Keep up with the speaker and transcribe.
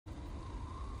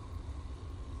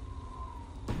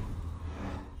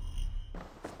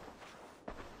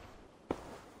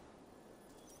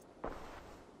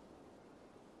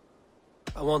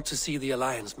I want to see the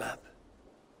Alliance map.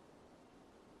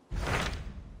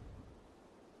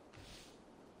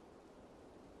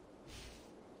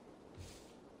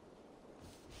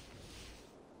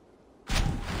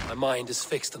 My mind is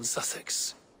fixed on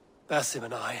Sussex. Basim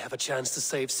and I have a chance to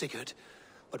save Sigurd,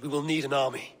 but we will need an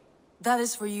army. That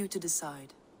is for you to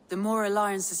decide. The more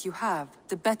alliances you have,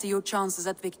 the better your chances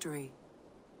at victory.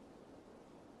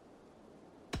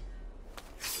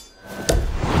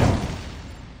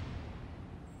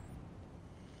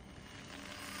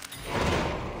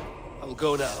 I will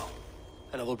go now,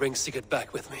 and I will bring Sigurd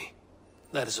back with me.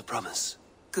 That is a promise.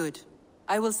 Good.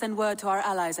 I will send word to our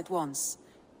allies at once.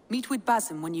 Meet with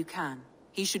Basim when you can.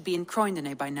 He should be in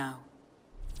Croydon by now.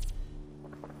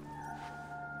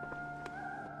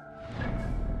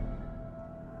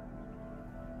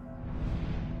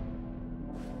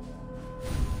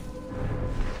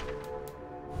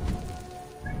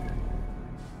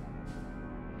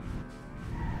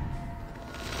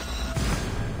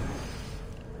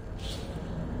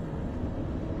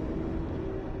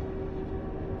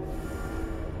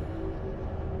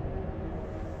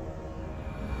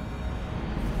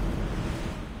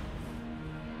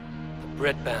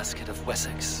 Breadbasket of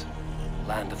Wessex,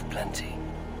 land of plenty.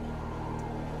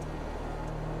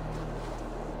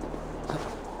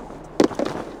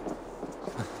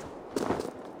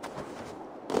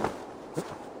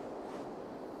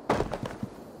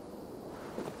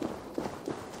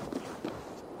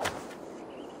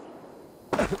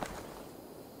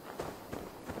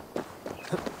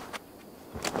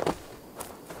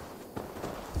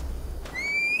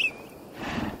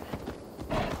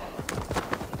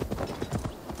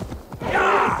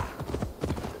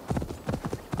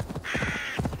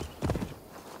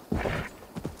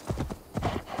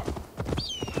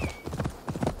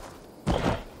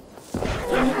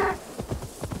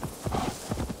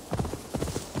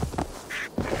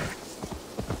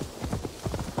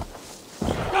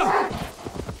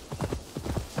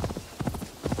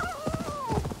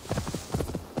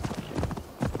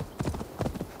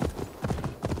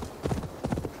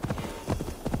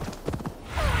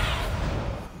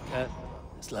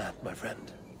 Land, my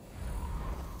friend.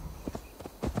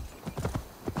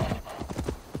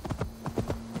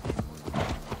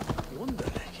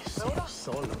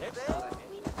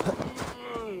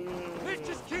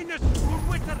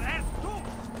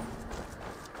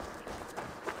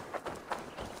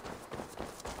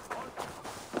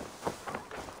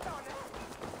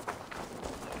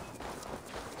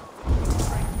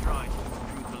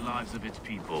 Of its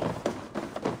people.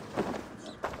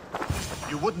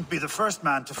 You wouldn't be the first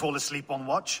man to fall asleep on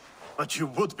watch, but you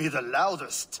would be the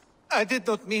loudest. I did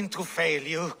not mean to fail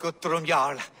you, Guthrum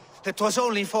Jarl. It was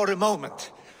only for a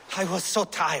moment. I was so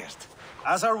tired.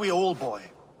 As are we all, boy.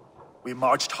 We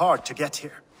marched hard to get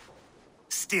here.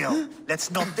 Still, let's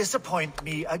not disappoint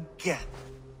me again.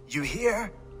 You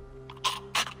hear?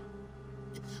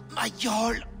 My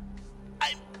Jarl,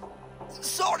 I'm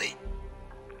sorry.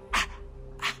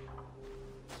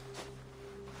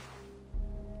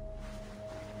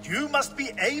 You must be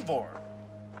Eivor.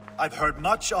 I've heard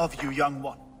much of you, young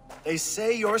one. They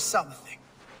say you're something.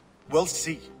 We'll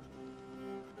see.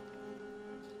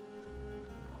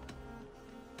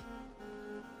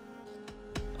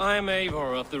 I am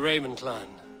Eivor of the Raven clan.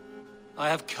 I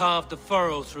have carved a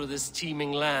furrow through this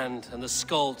teeming land, and the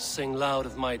skulls sing loud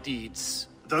of my deeds.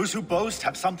 Those who boast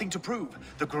have something to prove.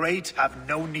 The great have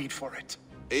no need for it.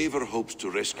 Eivor hopes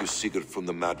to rescue Sigurd from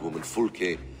the madwoman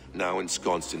Fulke, now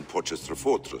ensconced in Porchester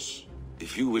Fortress.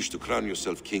 If you wish to crown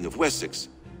yourself King of Wessex,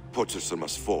 Porchester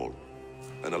must fall.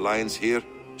 An alliance here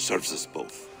serves us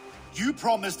both. You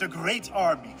promised a great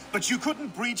army, but you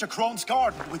couldn't breach a Crone's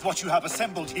garden with what you have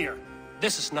assembled here.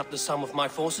 This is not the sum of my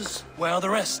forces. Where are the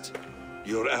rest?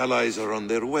 Your allies are on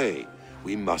their way.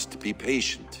 We must be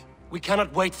patient. We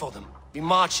cannot wait for them. We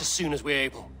march as soon as we're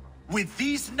able. With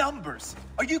these numbers,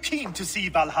 are you keen to see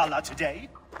Valhalla today?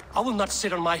 I will not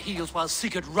sit on my heels while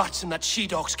Sigurd rots in that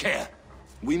she-dog's care.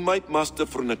 We might muster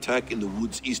for an attack in the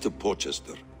woods east of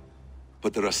Porchester.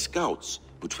 But there are scouts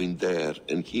between there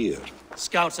and here.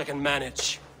 Scouts I can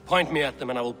manage. Point me at them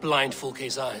and I will blind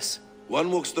Fulke's eyes.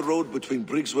 One walks the road between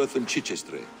Briggsworth and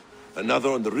Chichester.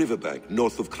 Another on the riverbank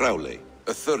north of Crowley.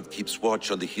 A third keeps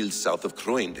watch on the hills south of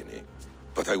Croydon.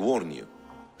 But I warn you,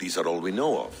 these are all we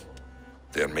know of.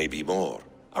 There may be more.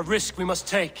 A risk we must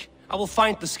take. I will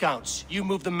find the scouts. You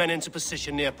move the men into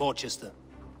position near Porchester.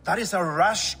 That is a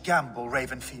rash gamble,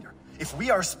 Ravenfeeder. If we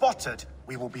are spotted,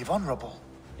 we will be vulnerable.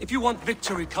 If you want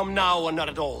victory, come now or not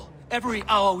at all. Every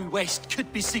hour we waste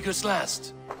could be Sigurd's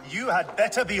last. You had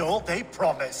better be all they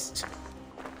promised.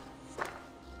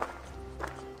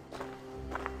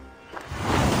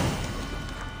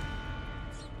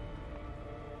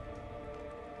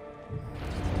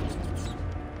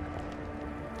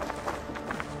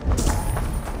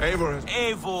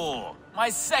 Eivor, my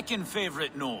second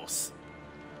favorite Norse.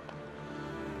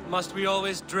 Must we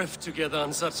always drift together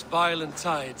on such violent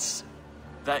tides?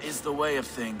 That is the way of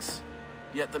things.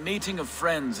 Yet the meeting of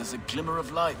friends is a glimmer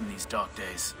of light in these dark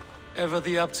days. Ever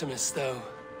the optimist, though.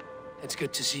 It's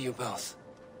good to see you both.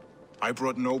 I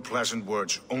brought no pleasant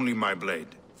words, only my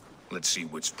blade. Let's see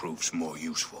which proves more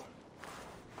useful.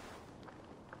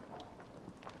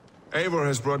 Eivor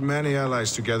has brought many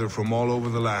allies together from all over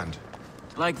the land.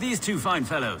 Like these two fine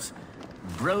fellows.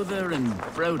 Brother and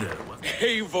Broder.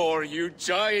 Eivor, you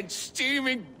giant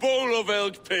steaming bowl of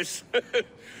elk piss.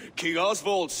 King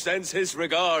Oswald sends his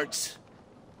regards.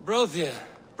 Brother.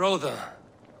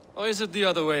 Or is it the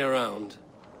other way around?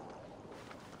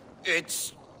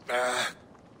 It's,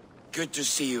 good to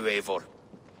see you, Eivor.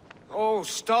 Oh,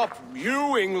 stop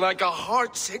mewing like a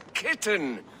heartsick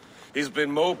kitten. He's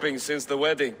been moping since the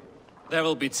wedding. There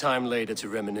will be time later to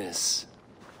reminisce.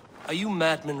 Are you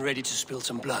madmen ready to spill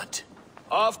some blood?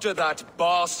 After that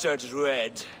bastard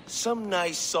Red, some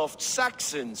nice soft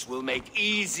Saxons will make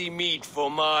easy meat for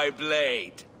my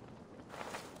blade.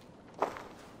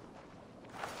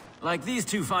 Like these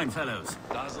two fine fellows.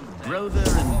 Brother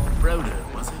and Broder,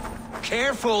 was it?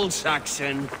 Careful,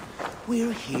 Saxon.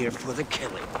 We're here for the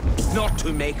killing, not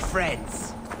to make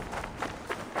friends.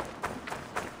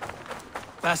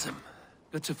 Basim,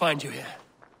 good to find you here.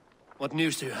 What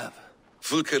news do you have?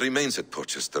 Fulke remains at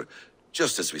Porchester,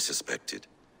 just as we suspected.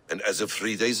 And as of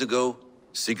 3 days ago,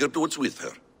 Sigurd was with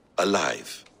her,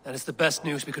 alive. That is the best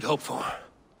news we could hope for.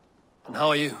 And how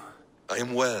are you? I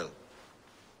am well,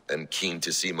 and keen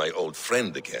to see my old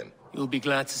friend again. You'll be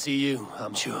glad to see you,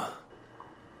 I'm sure.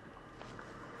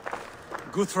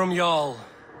 Guthrum Jarl,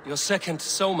 your second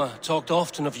Soma, talked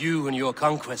often of you and your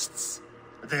conquests.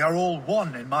 They are all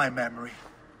one in my memory.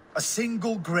 A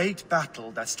single great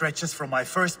battle that stretches from my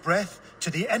first breath to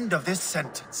the end of this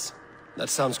sentence. That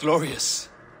sounds glorious.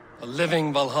 A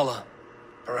living Valhalla.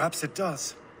 Perhaps it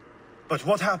does. But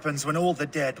what happens when all the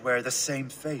dead wear the same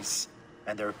face,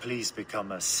 and their pleas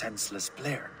become a senseless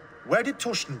blare? Where did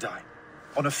Torsten die?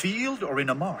 On a field or in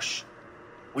a marsh?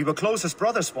 We were close as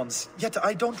brothers once, yet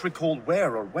I don't recall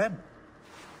where or when.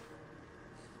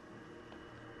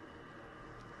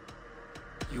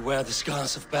 You wear the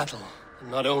scars of battle, and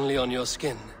not only on your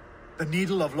skin. The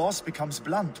needle of loss becomes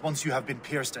blunt once you have been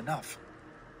pierced enough.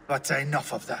 But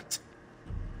enough of that.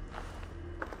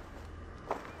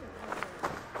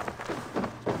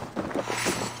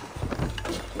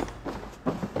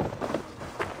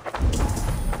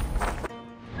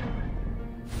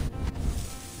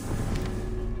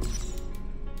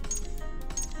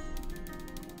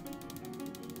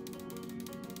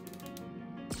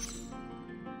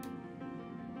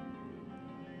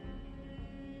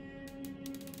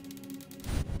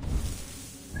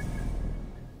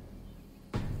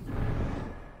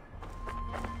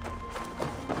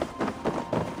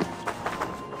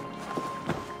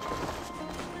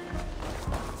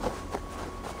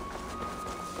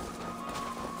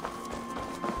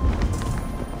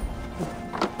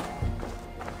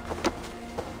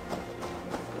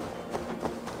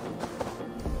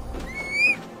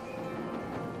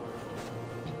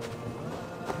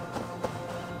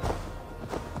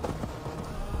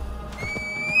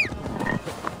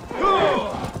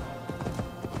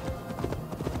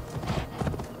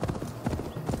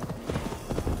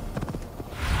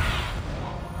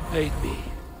 Aid me.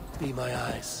 Be my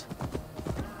eyes.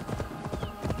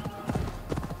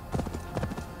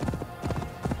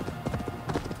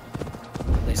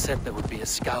 They said there would be a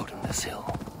scout on this hill.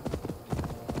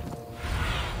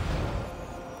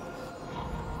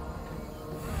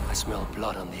 I smell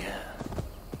blood on the air.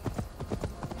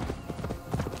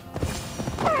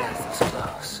 Death is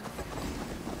close.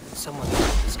 Someone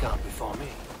killed the scout before me.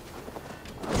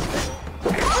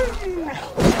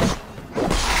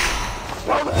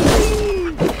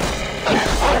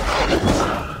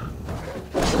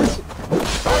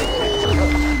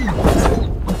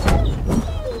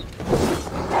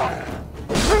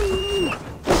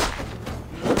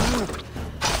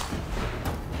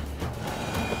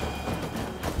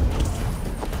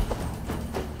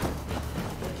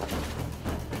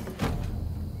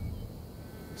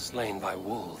 Slain by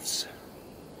wolves.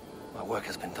 My work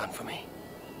has been done for me.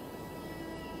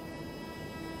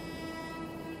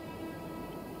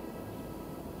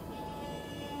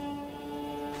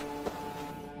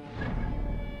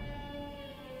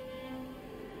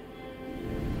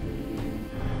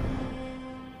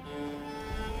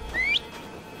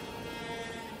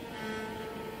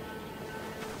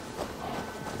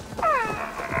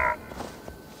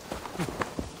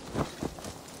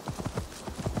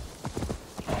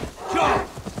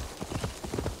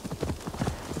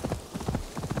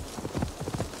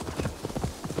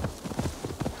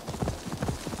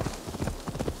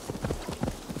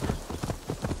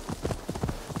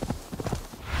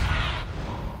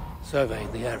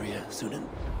 Surveying the area, Sunan.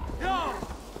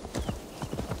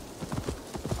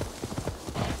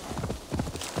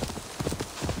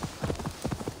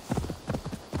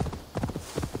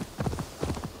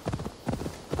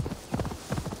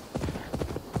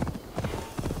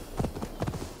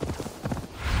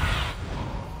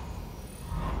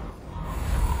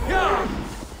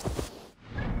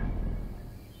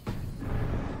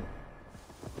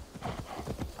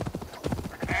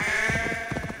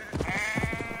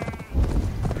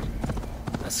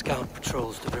 A scout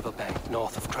patrols the riverbank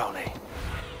north of Crowley.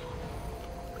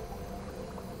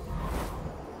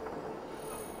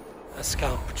 A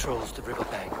scout patrols the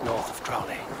riverbank north of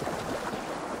Crowley.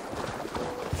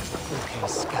 4K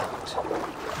scout.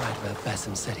 Right where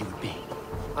Basim said he would be.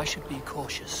 I should be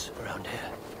cautious around here.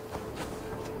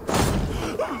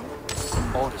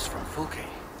 Orders from 4K.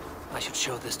 I should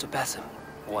show this to Basim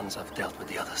once I've dealt with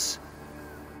the others.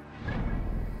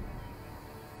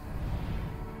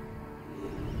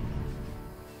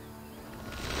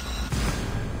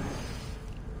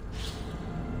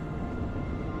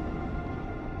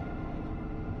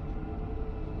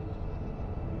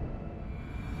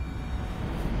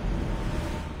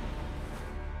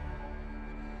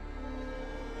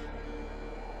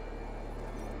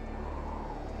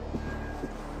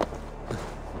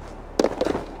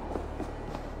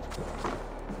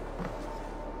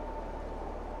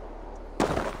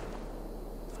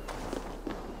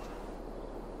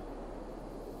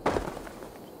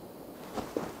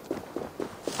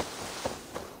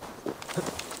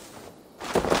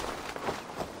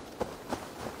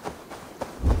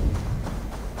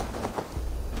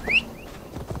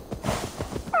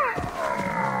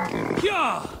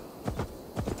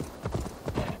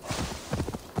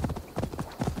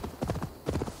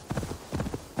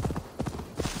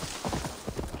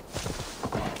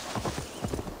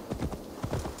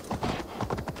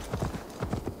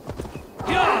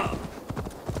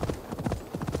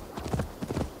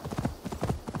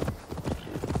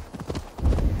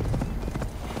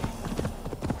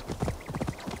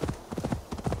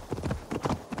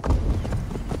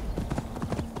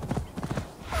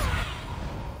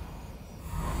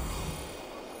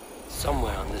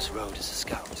 Somewhere on this road is a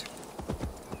scout.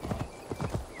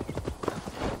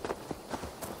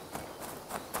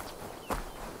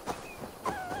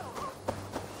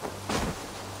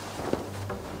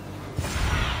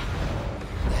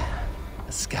 There,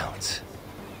 a scout.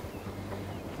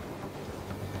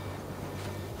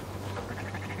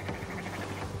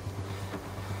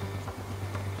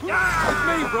 With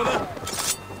me, brother!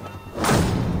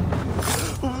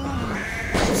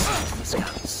 The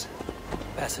scouts.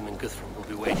 Basim and Guthrum will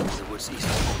be waiting in the woods east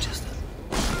of Porchester.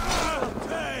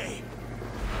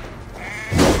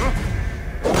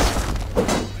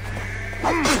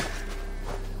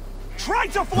 Try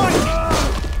to flank!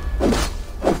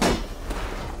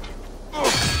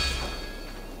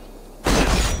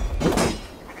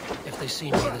 If they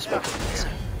see me, this will be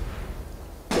missing.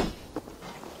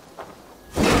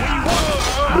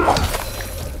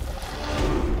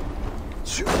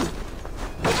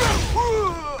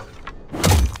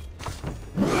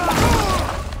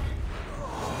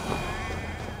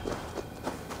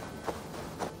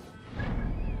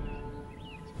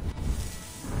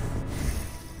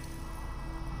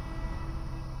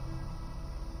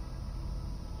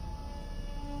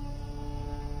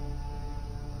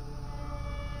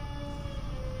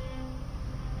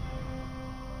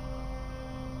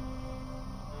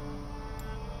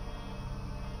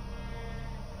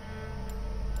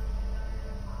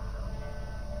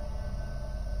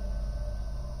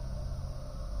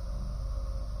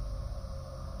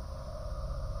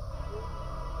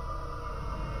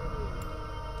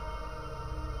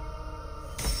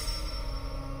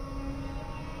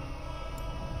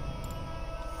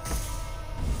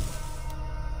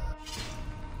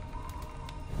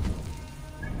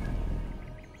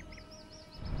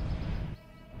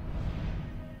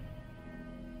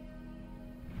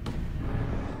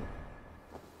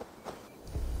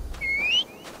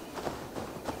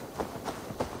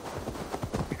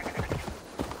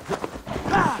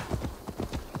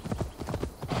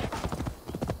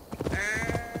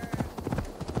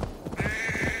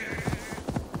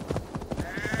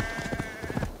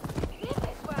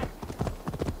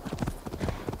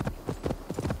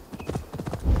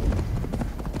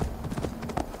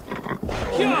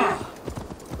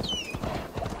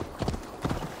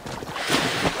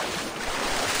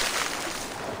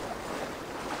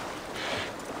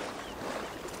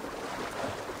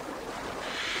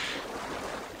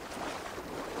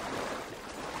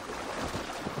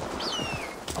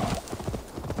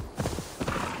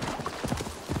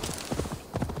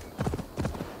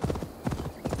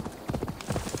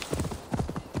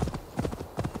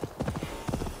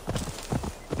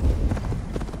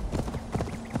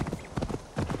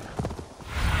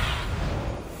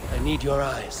 read your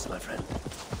eyes, my friend.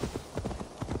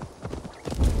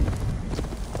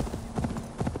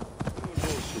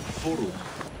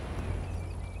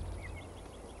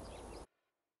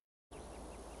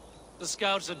 The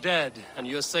scouts are dead, and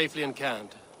you're safely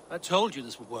encamped. I told you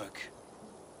this would work.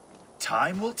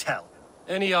 Time will tell.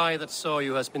 Any eye that saw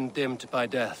you has been dimmed by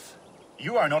death.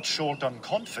 You are not short on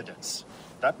confidence.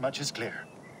 That much is clear.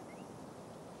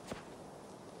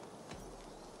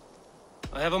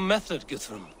 I have a method,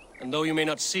 Guthrum, and though you may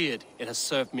not see it, it has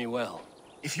served me well.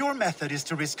 If your method is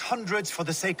to risk hundreds for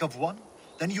the sake of one,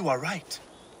 then you are right.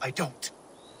 I don't.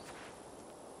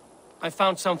 I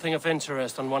found something of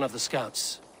interest on one of the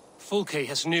scouts. Fulke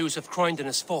has news of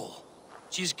Croydon's fall.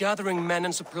 She's gathering men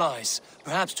and supplies,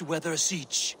 perhaps to weather a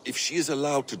siege. If she is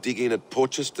allowed to dig in at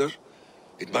Porchester,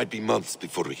 it might be months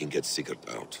before we can get Sigurd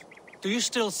out. Do you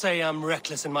still say I'm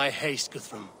reckless in my haste,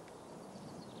 Guthrum?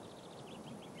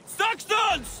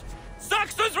 Saxons!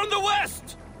 Saxons from the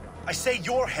west! I say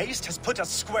your haste has put us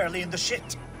squarely in the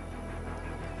shit.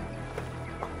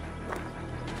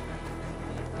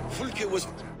 Fulke was...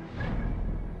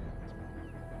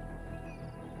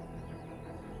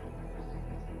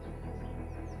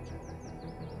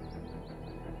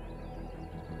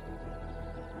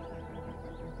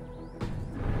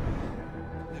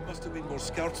 There must have been more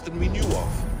scouts than we knew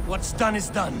of. What's done is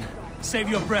done. Save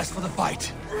your breath for the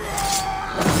fight.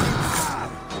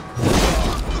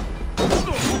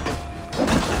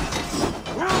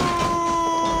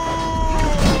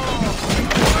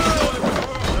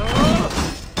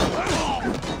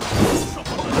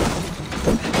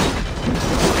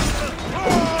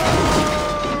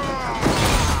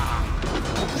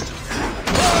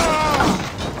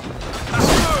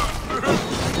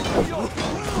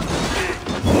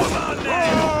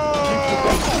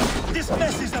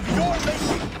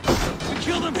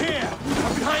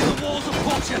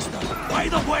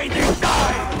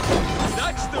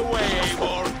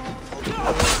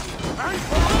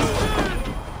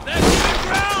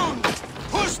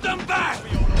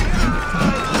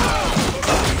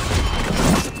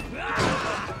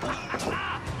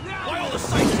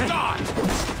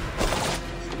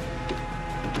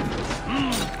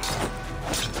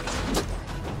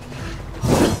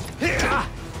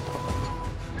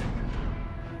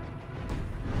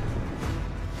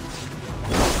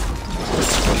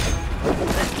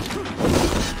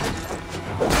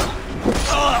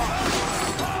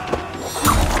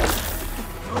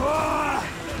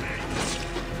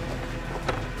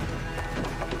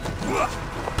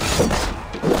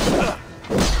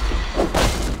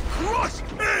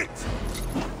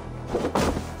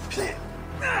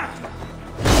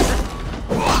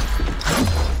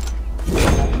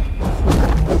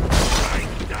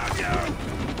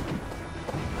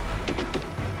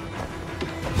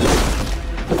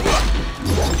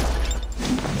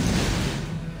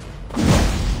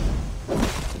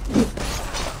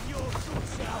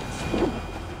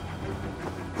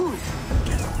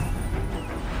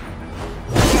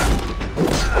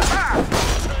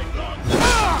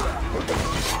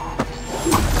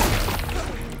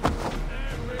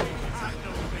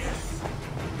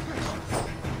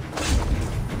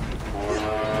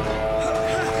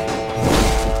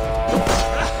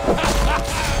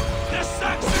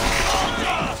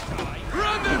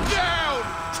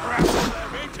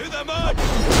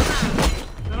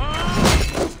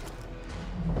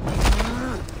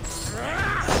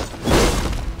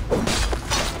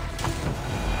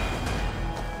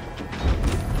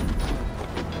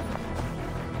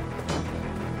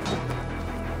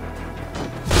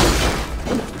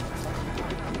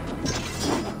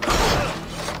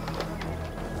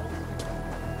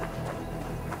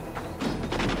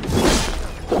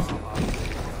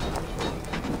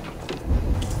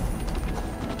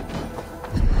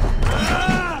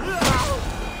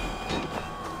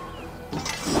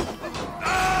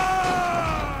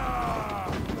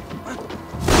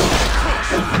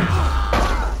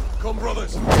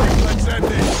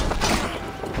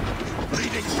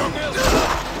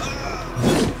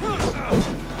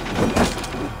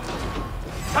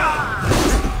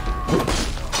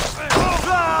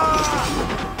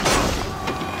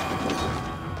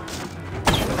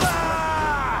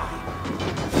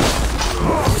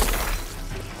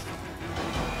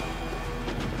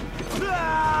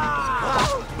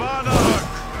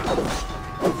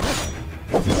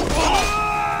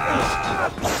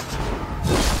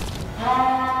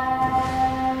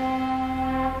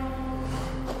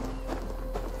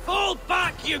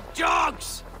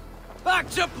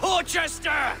 to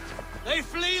Porchester! They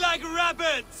flee like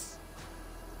rabbits!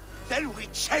 Then we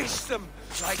chase them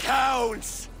like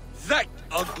hounds! That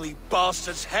ugly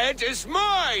bastard's head is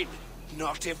mine!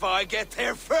 Not if I get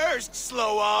there first,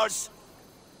 slow-arse!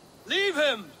 Leave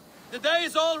him! The day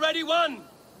is already won!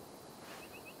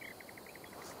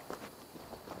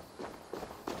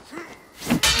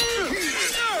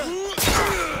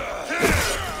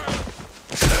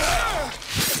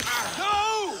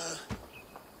 No!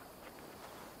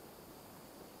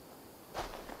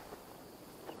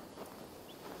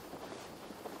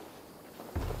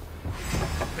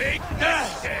 Big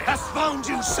Death has found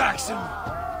you, Saxon!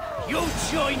 You'll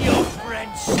join your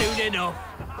friends soon enough!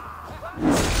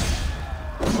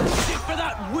 Sit for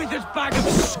that withered bag of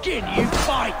skin you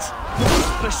fight!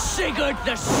 For Sigurd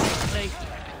the Sickly!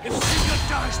 If Sigurd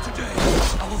dies today,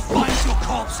 I will find your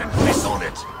corpse and piss on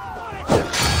it!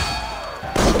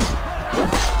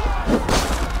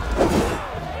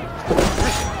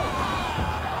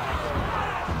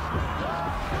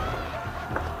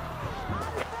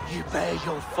 You bear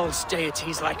your false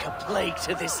deities like a plague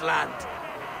to this land.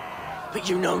 But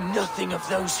you know nothing of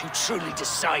those who truly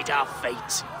decide our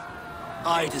fate.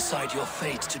 I decide your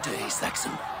fate today,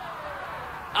 Saxon.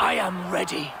 I am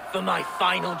ready for my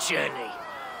final journey.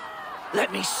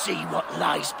 Let me see what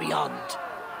lies beyond.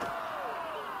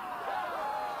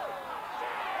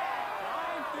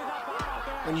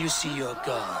 When you see your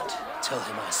god, tell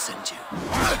him I sent you.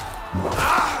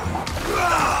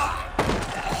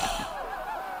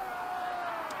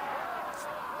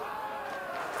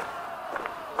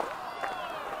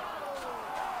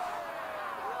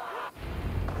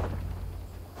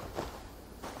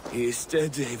 He is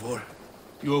dead, Eivor.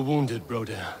 You are wounded,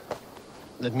 Broder.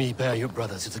 Let me bear your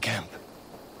brother to the camp.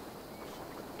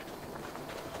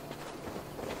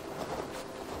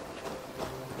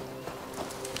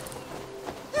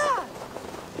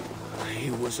 He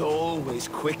was always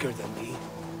quicker than me.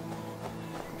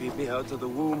 Beat me out of the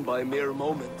womb by mere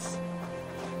moments.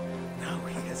 Now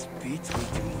he has beat me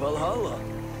to Valhalla.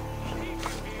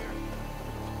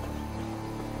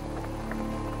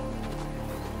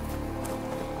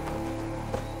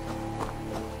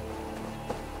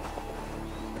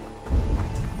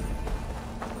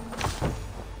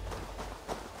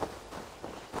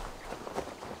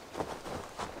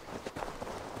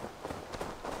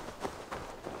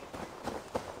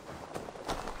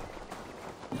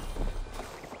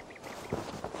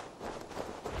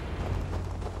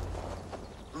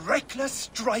 Reckless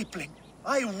stripling!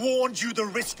 I warned you the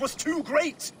risk was too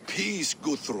great! Peace,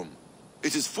 Guthrum.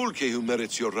 It is Fulke who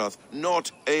merits your wrath,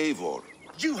 not Eivor.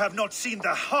 You have not seen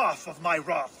the half of my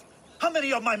wrath. How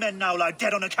many of my men now lie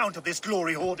dead on account of this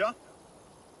glory hoarder?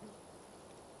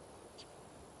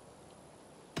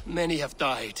 Many have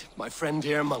died, my friend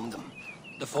here among them.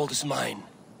 The fault is mine.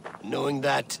 Knowing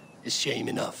that is shame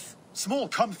enough. Small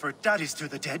comfort that is to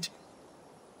the dead.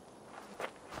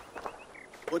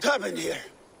 What happened here?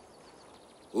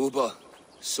 Uba,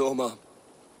 Soma,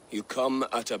 you come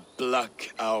at a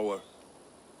black hour.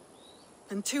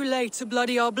 And too late to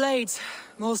bloody our blades.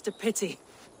 Most a pity.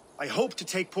 I hope to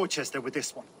take Porchester with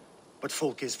this one, but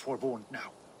Folk is forewarned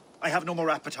now. I have no more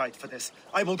appetite for this.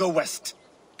 I will go west.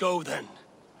 Go then.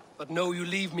 But know you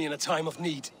leave me in a time of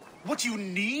need. What you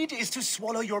need is to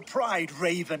swallow your pride,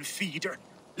 raven feeder.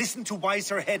 Listen to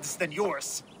wiser heads than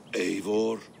yours.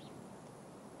 Eivor?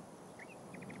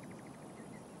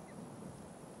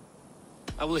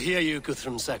 I will hear you,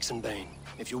 Guthrum Saxonbane,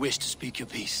 if you wish to speak your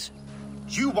piece.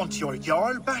 You want your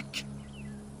Jarl back?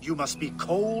 You must be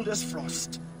cold as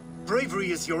frost. Bravery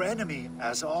is your enemy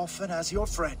as often as your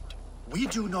friend. We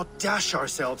do not dash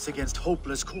ourselves against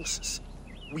hopeless courses.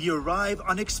 We arrive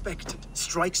unexpected,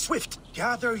 strike swift,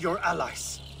 gather your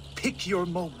allies, pick your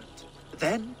moment.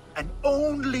 Then, and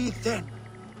only then,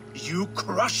 you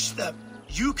crush them.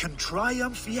 You can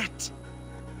triumph yet.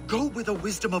 Go with the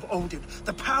wisdom of Odin,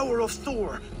 the power of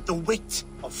Thor, the wit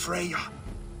of Freya.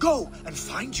 Go and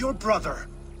find your brother.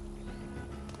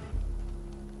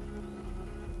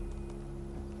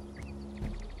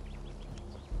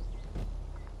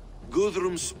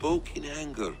 Guthrum spoke in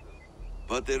anger,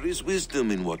 but there is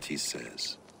wisdom in what he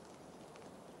says.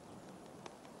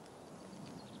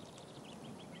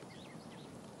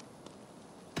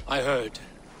 I heard,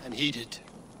 and heeded.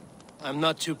 I'm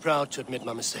not too proud to admit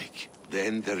my mistake.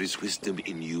 Then there is wisdom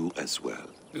in you as well.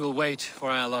 We will wait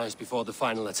for our allies before the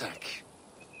final attack.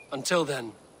 Until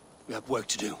then, we have work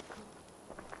to do.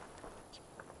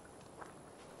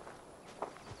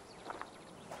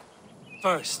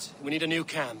 First, we need a new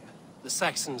camp. The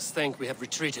Saxons think we have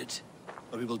retreated,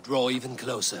 but we will draw even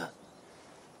closer.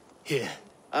 Here.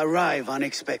 Arrive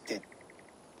unexpected.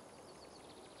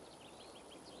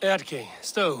 Erke,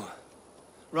 Stowe.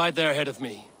 Right there ahead of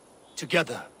me.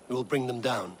 Together, we will bring them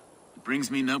down. It brings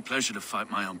me no pleasure to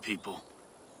fight my own people.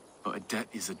 But a debt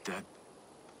is a debt.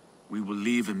 We will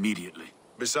leave immediately.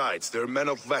 Besides, they're men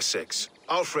of Wessex,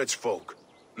 Alfred's folk.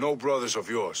 No brothers of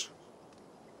yours.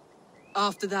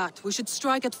 After that, we should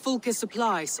strike at Fulke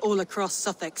supplies all across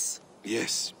Sussex.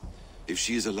 Yes. If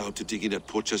she is allowed to dig in at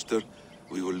Portchester,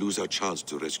 we will lose our chance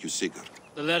to rescue Sigurd.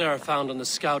 The letter I found on the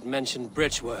scout mentioned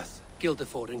Bridgeworth,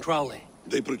 Guildeford, and Crowley.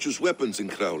 They produce weapons in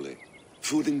Crowley,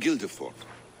 food in Guildeford.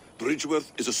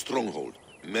 Bridgeworth is a stronghold.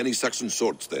 Many Saxon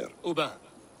swords there. Uba,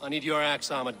 I need your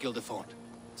axe arm at Guildeford.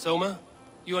 Soma,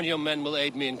 you and your men will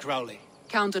aid me in Crowley.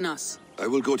 Count on us. I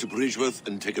will go to Bridgeworth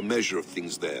and take a measure of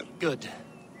things there. Good.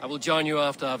 I will join you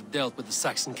after I've dealt with the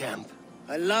Saxon camp.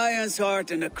 A lion's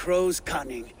heart and a crow's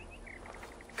cunning.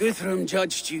 Guthrum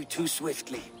judged you too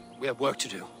swiftly. We have work to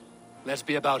do. Let's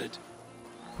be about it.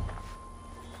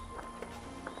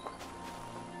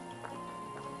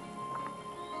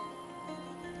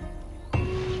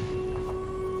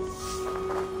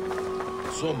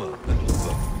 Soma and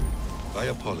Uba, I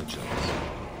apologize.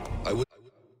 I would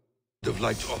have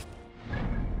liked off.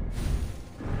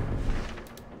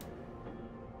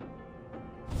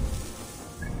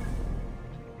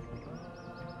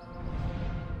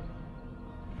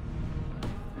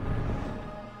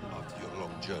 After your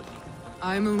long journey.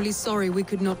 I'm only sorry we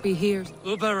could not be here.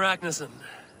 Uba Ragnarsson,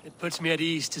 it puts me at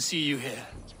ease to see you here.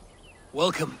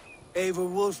 Welcome. Eivor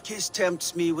Wolfkiss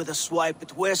tempts me with a swipe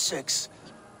at Wessex.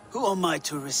 Who am I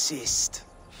to resist?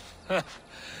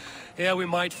 Here we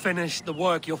might finish the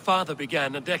work your father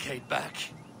began a decade back.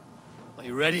 Are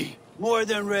you ready? More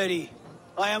than ready.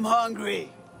 I am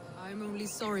hungry. I'm only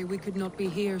sorry we could not be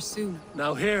here sooner.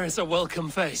 Now here is a welcome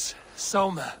face.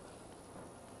 Soma.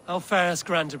 How fares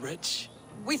Grantebridge?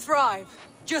 We thrive,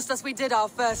 just as we did our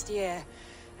first year.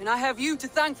 And I have you to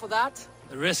thank for that.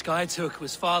 The risk I took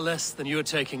was far less than you're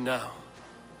taking now.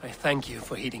 I thank you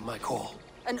for heeding my call.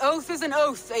 An oath is an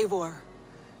oath, Eivor.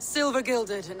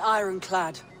 Silver-gilded and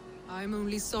ironclad. I'm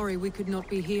only sorry we could not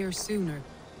be here sooner.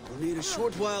 We'll need a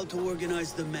short while to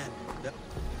organize the men.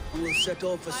 We'll set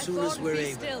off as soon as we're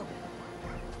able. Still.